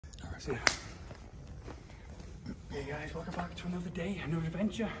So, hey guys, welcome back to another day, another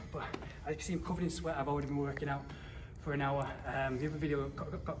adventure. But as you can see, I'm covered in sweat. I've already been working out for an hour. The other video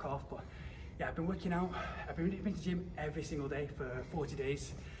got cut off, but yeah, I've been working out. I've been to the gym every single day for 40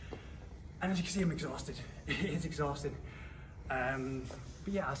 days. And as you can see, I'm exhausted. It is exhausting. But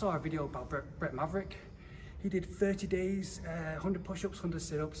yeah, I saw a video about Brett Maverick. He did 30 days, 100 push-ups, 100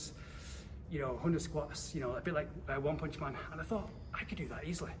 sit-ups, 100 squats, a bit like One Punch Man. And I thought, I could do that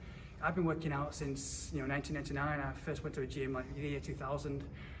easily. I've been working out since 1999. I first went to a gym like the year 2000.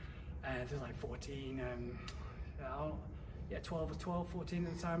 There's like 12, 14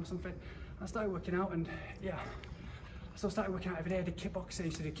 at the time or something. I started working out, and yeah, so I started working out every day. I did kickboxing. I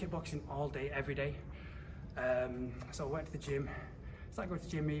used to do kickboxing all day, every day. So I went to the gym. Started going to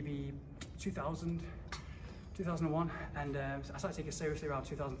the gym maybe 2000, 2001, and I started taking it seriously around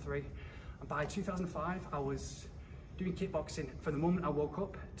 2003. And by 2005, I was doing kickboxing from the moment I woke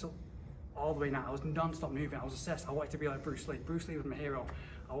up till all the way now. I was non-stop moving. I was obsessed. I wanted to be like Bruce Lee. Bruce Lee was my hero.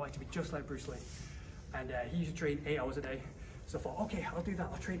 I wanted to be just like Bruce Lee. And he used to train 8 hours a day. So I thought, okay, I'll do that.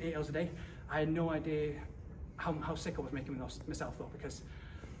 I'll train 8 hours a day. I had no idea how sick I was making myself though, because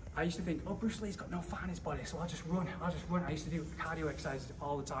I used to think, oh, Bruce Lee's got no fat in his body, so I'll just run. I used to do cardio exercises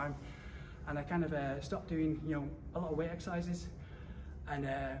all the time. And I kind of stopped doing, a lot of weight exercises. And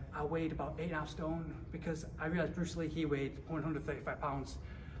I weighed about 8.5 stone because I realized Bruce Lee, he weighed 135 pounds.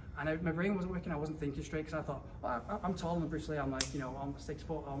 And my brain wasn't working, I wasn't thinking straight, because I thought, well, I'm taller than Bruce Lee. I'm like, almost 6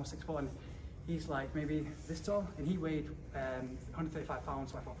 foot, and he's like maybe this tall, and he weighed 135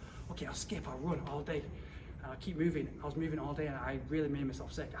 pounds. So I thought, okay, I'll skip, I'll run all day, and I'll keep moving. I was moving all day, and I really made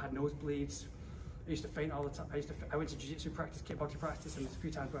myself sick. I had nosebleeds. I used to faint all the time. I went to jiu-jitsu practice, kickboxing practice, and there's a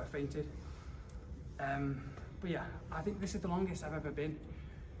few times where I fainted. But yeah, I think this is the longest I've ever been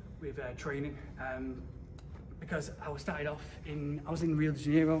with training, because I was in Rio de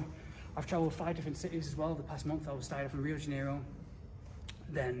Janeiro. I've traveled 5 different cities as well. The past month I was started off in Rio de Janeiro.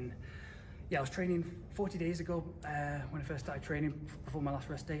 Then, yeah, I was training 40 days ago when I first started training before my last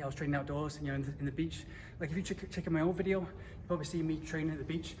rest day. I was training outdoors, in the beach. Like if you check out my old video, you'll probably see me training at the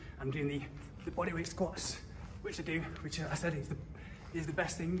beach. I'm doing the bodyweight squats, which I said is the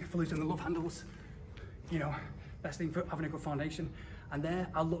best thing for losing the love handles. Best thing for having a good foundation. And there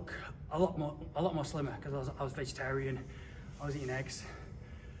I look a lot more slimmer because I was vegetarian. I was eating eggs.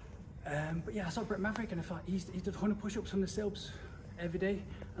 But yeah, I saw Brett Maverick, and I thought he did 100 push-ups, 100 sit-ups every day.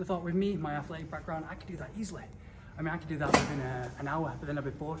 And I thought, with me, my athletic background, I could do that easily. I mean, I could do that within an hour, but then I'd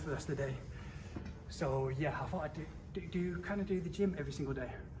be bored for the rest of the day. So yeah, I thought I'd do the gym every single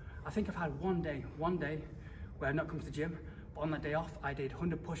day. I think I've had one day where I've not come to the gym, but on that day off, I did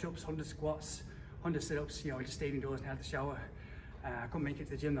 100 push-ups, 100 squats, 100 sit-ups. I just stayed indoors and had the shower. I couldn't make it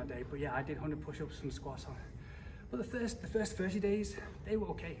to the gym that day, but yeah, I did 100 push-ups and squats on. But the first 30 days, they were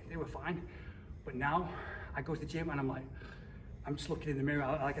okay, they were fine. But now I go to the gym and I'm just looking in the mirror.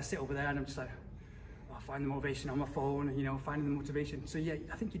 I sit over there and I'm just like, I find the motivation on my phone, finding the motivation. So yeah,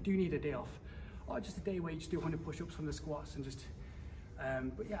 I think you do need a day off, or just a day where you just do 100 push-ups, 100 squats, and just.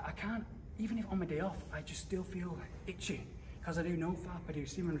 But yeah, I can't. Even if on my day off, I just still feel itchy because I do nofap. I do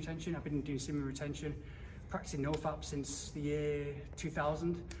semen retention. I've been doing semen retention, practicing nofap since the year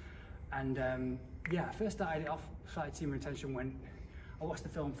 2000. And yeah, I first started semen retention when I watched the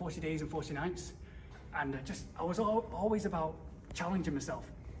film 40 Days and 40 Nights. And I was always about challenging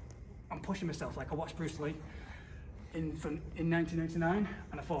myself and pushing myself. Like I watched Bruce Lee in 1999,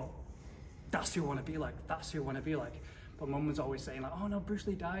 and I thought, that's who I want to be like. That's who I want to be like. But Mum was always saying like, oh no, Bruce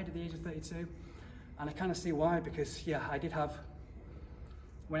Lee died at the age of 32. And I kind of see why, because yeah, I did have,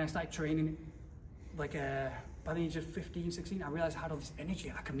 when I started training, like by the age of 15, 16, I realized I had all this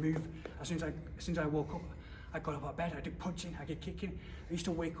energy. I could move. As soon as I woke up, I got up out of bed, I did punching, I did kicking. I used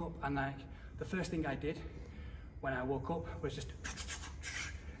to wake up, and like the first thing I did when I woke up was just,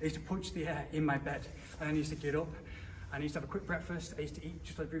 I used to punch the air in my bed, and then I used to get up, and I used to have a quick breakfast. I used to eat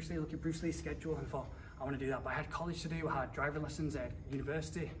just like Bruce Lee, look at Bruce Lee's schedule, and thought, I want to do that. But I had college to do, I had driving lessons, I had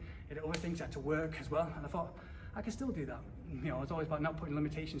university, I had other things, I had to work as well. And I thought, I can still do that. It was always about not putting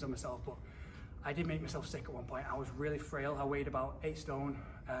limitations on myself, but I did make myself sick at one point. I was really frail. I weighed about 8 stone.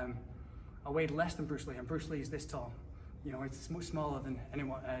 I weighed less than Bruce Lee, and Bruce Lee is this tall. It's much smaller than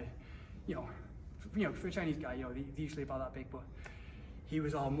anyone, for a Chinese guy, they're usually about that big, but he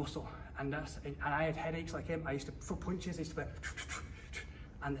was all muscle. And I had headaches like him. I used to, for punches, I used to be,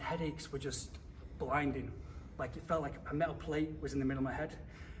 and the headaches were just blinding. Like it felt like a metal plate was in the middle of my head,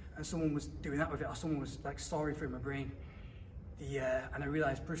 and someone was doing that with it, or someone was like sawing through my brain. And I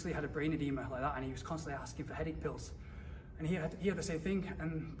realized Bruce Lee had a brain edema like that, and he was constantly asking for headache pills. And he had the same thing,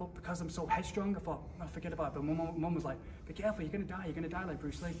 but because I'm so headstrong, I thought, I'll forget about it. But Mum was like, be careful, you're gonna die like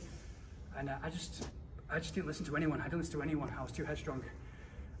Bruce Lee. And I just didn't listen to anyone. I didn't listen to anyone. I was too headstrong.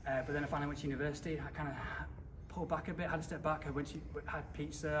 But then I finally went to university. I kind of pulled back a bit, had a step back. I had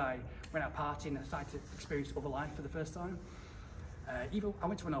pizza, I went out partying, I started to experience other life for the first time. Even I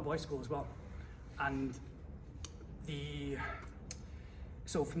went to an all-boys school as well. And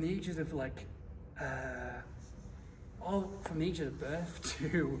so from the ages of like, from the age of birth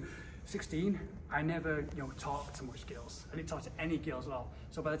to 16, I never, taught to much girls. I didn't talk to any girls at all.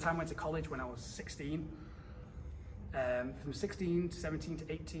 So by the time I went to college when I was 16, from 16 to 17 to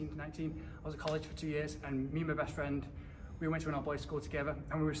 18 to 19, I was at college for 2 years, and me and my best friend, we went to an all-boys school together,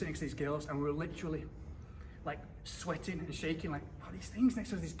 and we were sitting next to these girls, and we were literally like sweating and shaking, like, oh, these things next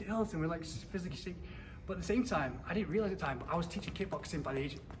to these girls, and we were like physically shaking. But at the same time, I didn't realize at the time, but I was teaching kickboxing by the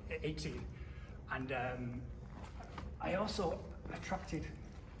age of 18, and I also attracted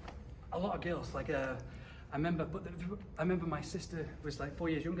a lot of girls. Like I remember my sister was like 4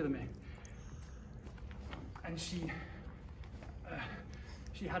 years younger than me, and she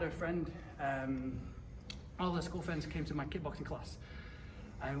had her friend. All her school friends came to my kickboxing class,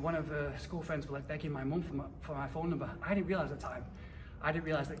 and one of her school friends were like begging my mum for my phone number. I didn't realize at the time. I didn't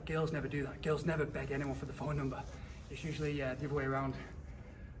realize that girls never do that. Girls never beg anyone for the phone number. It's usually the other way around.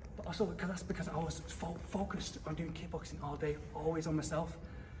 But also because I was focused on doing kickboxing all day, always on myself.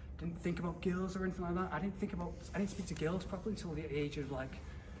 Didn't think about girls or anything like that. I didn't speak to girls properly until the age of like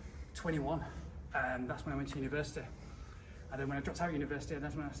 21. And that's when I went to university. And then when I dropped out of university,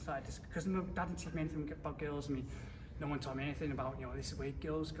 that's when I started to, because my dad didn't teach me anything about girls. No one taught me anything about, this is where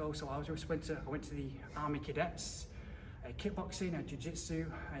girls go. So I went to the Army Cadets, kickboxing, jiu-jitsu.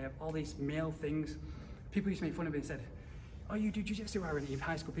 I have all these male things. People used to make fun of me and said, oh, you do jiu-jitsu in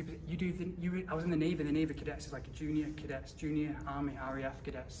high school. People, I was in the Navy Cadets is like a junior cadets, junior Army RAF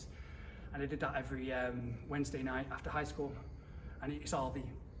cadets. And I did that every Wednesday night after high school. And it's all the,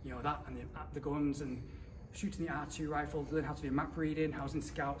 that and the guns and shooting the R2 rifle, learn how to do map reading. I was in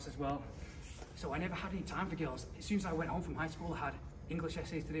scouts as well. So I never had any time for girls. As soon as I went home from high school, I had English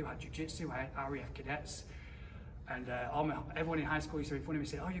essays to do, I had jiu-jitsu, I had RAF cadets. And everyone in high school used to make fun of me and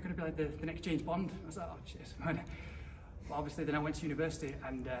say, oh, you're going to be like the next James Bond. I was like, oh, cheers, man. But obviously then I went to university,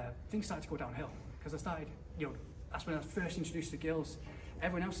 and things started to go downhill, because I started, that's when I was first introduced to girls.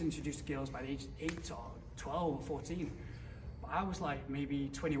 Everyone else was introduced to girls by the age 8 or 12 or 14. But I was like maybe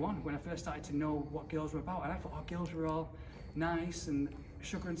 21 when I first started to know what girls were about. And I thought, oh, girls were all nice and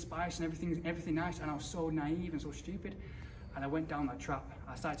sugar and spice and everything nice. And I was so naive and so stupid. And I went down that trap.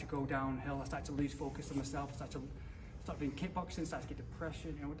 I started to go downhill. I started to lose focus on myself. I started doing kickboxing, started to get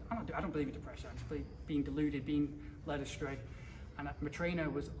depression. I don't believe in depression. I just believe being deluded, being led astray. And my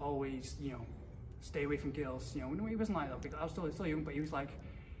trainer was always, stay away from girls. No, he wasn't like that, because I was still young, but he was like,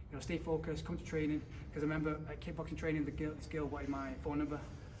 stay focused, come to training. Because I remember at kickboxing training, this girl wanted my phone number,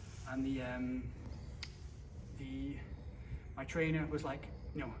 and my trainer was like,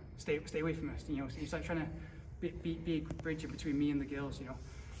 stay away from us. He's like trying to be a bridge between me and the girls, And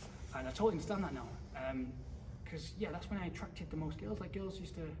I totally understand that now. Because that's when I attracted the most girls. Like, girls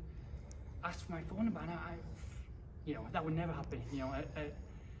used to ask for my phone number, and I that would never happen.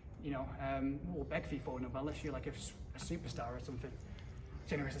 We'll beg for your phone number unless you're like a superstar or something.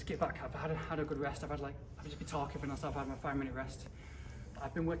 So anyways, let's get back. I've had a good rest. I've just been talking for myself. I've had my 5-minute rest.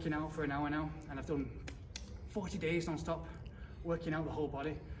 I've been working out for an hour now, and I've done 40 days non-stop, working out the whole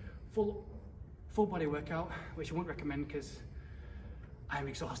body, full body workout, which I won't recommend because I'm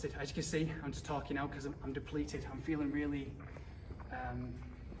exhausted. As you can see, I'm just talking now because I'm depleted. I'm feeling really,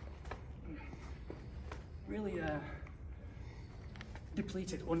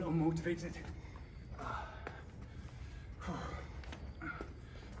 depleted, unmotivated.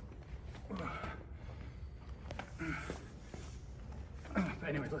 But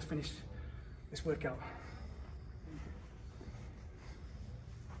anyway, let's finish this workout.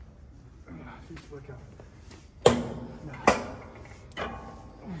 Finish the workout.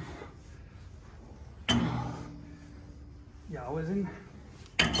 Yeah, I was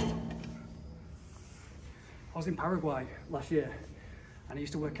in Paraguay last year, and I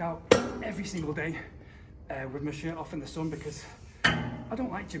used to work out every single day with my shirt off in the sun, because I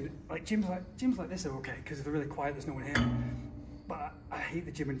don't like gym. Gyms like this are okay because they're really quiet. There's no one here. But I hate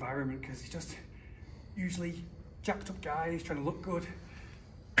the gym environment because it's just usually jacked up guys trying to look good.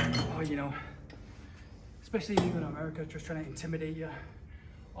 Or, especially in England or America, just trying to intimidate you.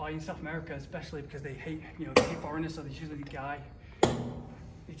 Or in South America, especially because they hate, they hate foreigners, so there's usually the guy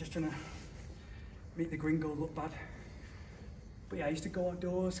who's just trying to make the gringo look bad. But yeah, I used to go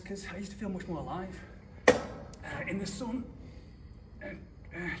outdoors because I used to feel much more alive. In the sun,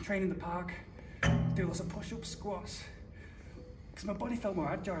 train in the park, do lots of push-ups, squats, because my body felt more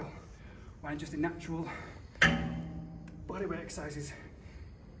agile. and just the natural bodyweight exercises.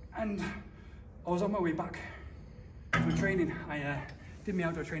 And I was on my way back from training. I did my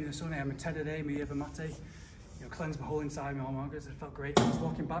outdoor training in the sun. I had my TED a day, my yerba mate, you know, cleansed my whole inside, my whole organs. It felt great. I was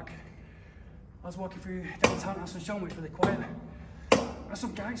walking back. I was walking through downtown Aston, which was really quiet. And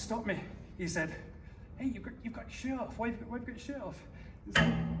some guy stopped me. He said, "Hey, you've got your shirt off. Why have you got your shirt off?" It's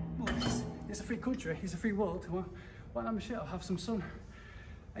like, well, it's a free country. It's a free world. Why don't I have my shirt off? Have some sun.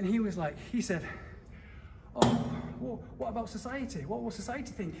 And he was like, he said, "Oh, well, what about society? What will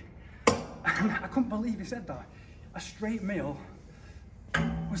society think?" And I couldn't believe he said that. A straight male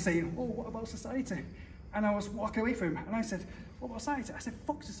was saying, "Oh, what about society?" And I was walking away from him, and I said, "What about society?" I said,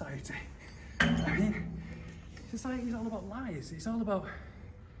 "Fuck society." I mean, society is all about lies. It's all about,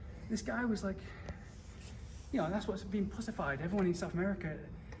 this guy was like, you know, that's what's being pussified. Everyone in South America,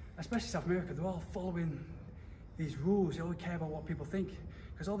 especially South America, they're all following these rules. They only care about what people think,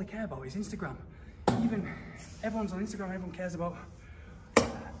 because all they care about is Instagram. Even everyone's on Instagram, everyone cares about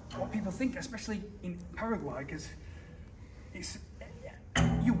what people think, especially in Paraguay, because it's,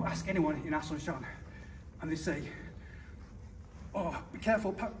 you ask anyone in Aston and they say, "Oh, be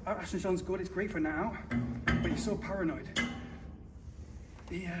careful, Aston's good, it's great for now," but you're so paranoid.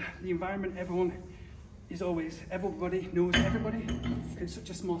 The environment, everyone is always, everybody knows everybody. It's such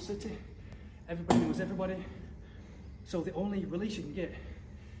a small city. Everybody knows everybody. So the only release you can get,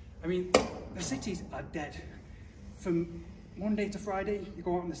 I mean, the cities are dead. From Monday to Friday, you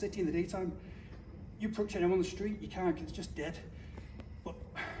go out in the city in the daytime, you approach anyone on the street, you can't, because it's just dead. But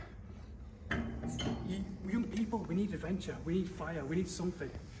young people, we need adventure, we need fire, we need something.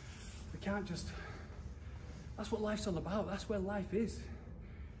 We can't just, that's what life's all about, that's where life is.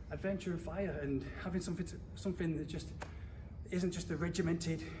 Adventure and fire, and having something that just isn't just the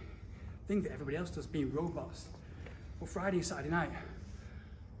regimented thing that everybody else does, being robots. Well, Friday and Saturday night,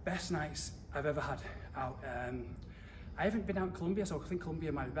 best nights I've ever had out. I haven't been out in Colombia, so I think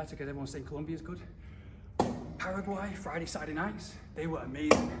Colombia might be better because everyone's saying Colombia's good. Paraguay, Friday, Saturday nights, they were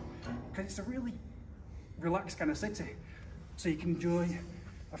amazing because it's a really relaxed kind of city. So you can enjoy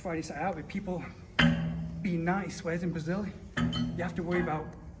a Friday, Saturday out with people being nice, whereas in Brazil, you have to worry about,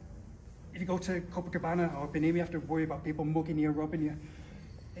 if you go to Copacabana or Benimi, you have to worry about people mugging you, robbing you.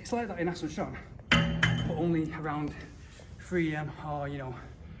 It's like that in Aston, but only around 3 AM or, you know,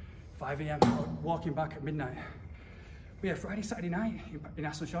 5 AM, or walking back at midnight. But yeah, Friday, Saturday night in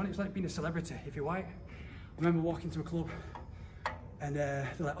Aston, it was like being a celebrity if you're white. I remember walking to a club and they're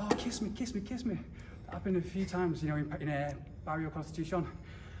like, "Oh, kiss me, kiss me, kiss me." That happened a few times, you know, in Barrio Constitucion.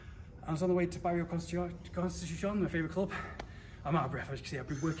 I was on the way to Barrio Constitucion, my favourite club. I'm out of breath, as you can see. I've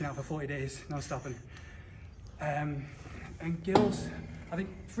been working out for 40 days, non-stopping. And girls, I think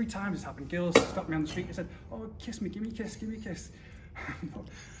 3 times it's happened, girls stopped me on the street and said, "Oh, kiss me, give me a kiss, give me a kiss."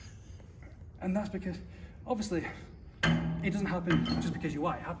 And that's because, obviously, it doesn't happen just because you're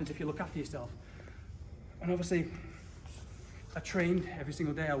white. It happens if you look after yourself. And obviously, I trained every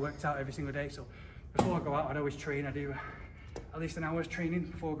single day. I worked out every single day. So before I go out, I'd always train. I do at least an hour's training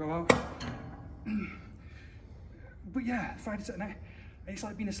before I go out. But yeah, Friday, Saturday night, it's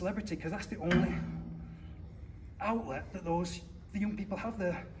like being a celebrity because that's the only outlet that the young people have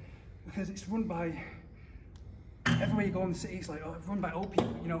there, because it's run by, everywhere you go in the city, it's like run by old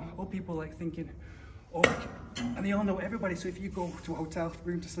people, you know, old people like thinking, oh, and they all know everybody. So if you go to a hotel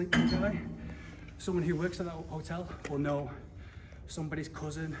room to sleep one day, someone who works at that hotel will know somebody's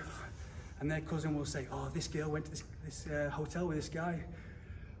cousin, and their cousin will say, "Oh, this girl went to this hotel with this guy."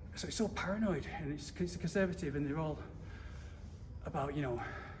 So it's so paranoid, and it's conservative, and they're all about, you know,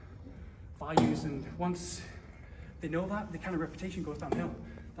 values. And once they know that, the kind of reputation goes downhill.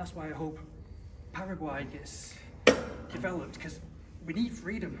 That's why I hope Paraguay gets developed, because we need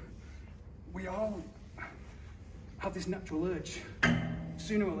freedom. We all have this natural urge,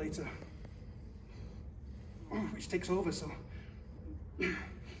 sooner or later, which takes over. So,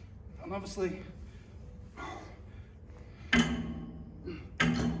 and obviously, this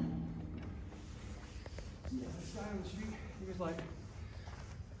guy on the street, he was like,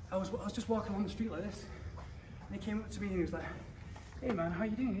 I was just walking along the street like this, and he came up to me and he was like, "Hey man, how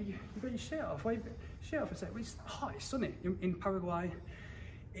you doing? You got your shirt off? Why you got your shirt off?" I said, "Well, it's hot, it's sunny." In Paraguay,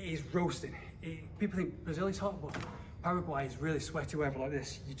 it is roasting. People think Brazil is hot, but Paraguay is really sweaty weather like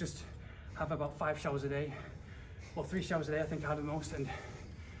this. You just have about 5 showers a day. Well, 3 showers a day, I think I had the most. And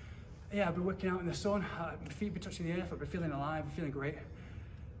yeah, I've been working out in the sun. My feet been touching the earth. I've been feeling alive, feeling great.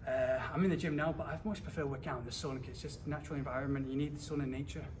 I'm in the gym now, but I much prefer working out in the sun because it's just a natural environment. You need the sun and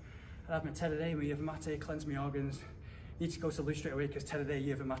nature. I have my TED a day, my yerba mate, cleanse my organs. Need to go to the loo straight away because TED a day,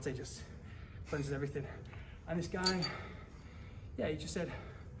 yerba mate just cleanses everything. And this guy, yeah, he just said,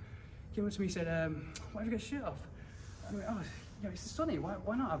 came up to me and said, why have you got your shirt off? I went, oh, you know, it's sunny,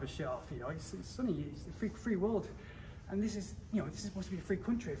 why not have a shirt off? You know, it's sunny, it's a free world. And this is, you know, this is supposed to be a free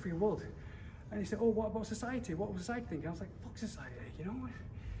country, a free world. And he said, oh, what about society? What will society think? And I was like, fuck society, you know?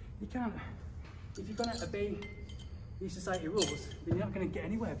 You can't, if you're gonna obey these society rules, then you're not gonna get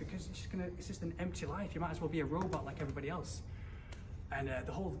anywhere, because it's just an empty life. You might as well be a robot like everybody else. And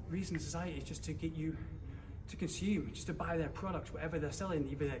the whole reason of society is just to get you to consume, just to buy their products, whatever they're selling,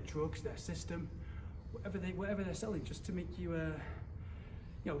 either their drugs, their system, whatever they're selling, just to make you,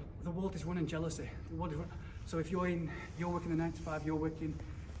 you know, the world is run on jealousy. The world is run. So if you're working the 9 to 5,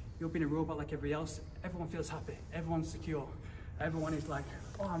 you're being a robot like everybody else, everyone feels happy, everyone's secure, everyone is like,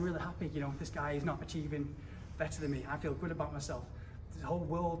 oh, I'm really happy, you know, this guy is not achieving better than me, I feel good about myself. The whole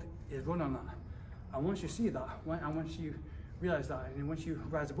world is run on that. And once you see that, and once you realize that, and once you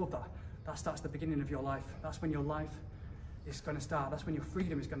rise above that, that starts the beginning of your life. That's when your life is going to start. That's when your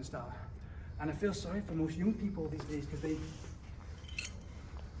freedom is going to start. And I feel sorry for most young people these days, because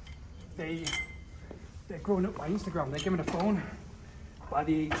they're growing up by Instagram. They're given a phone by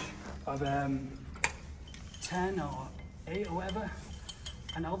the age of 10 or 8 or whatever,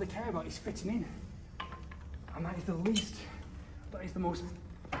 and all they care about is fitting in. And that is the most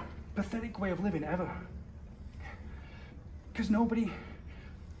pathetic way of living ever. Because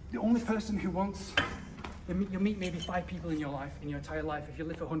the only person who wants, you'll meet maybe 5 people in your life, in your entire life. If you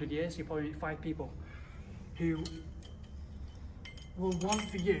live for 100 years, you'll probably meet 5 people who will want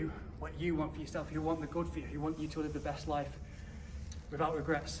for you what you want for yourself, who want the good for you, who want you to live the best life without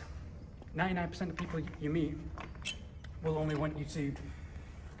regrets. 99% of people you meet will only want you to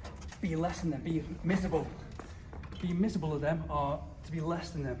be less than them, be miserable of them, or to be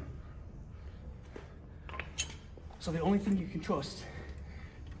less than them. So the only thing you can trust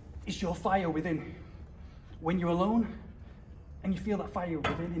is your fire within. When you're alone and you feel that fire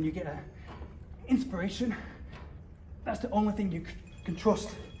within and you get an inspiration, that's the only thing you can trust.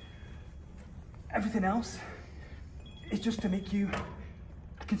 Everything else is just to make you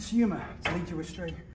a consumer, to lead you astray.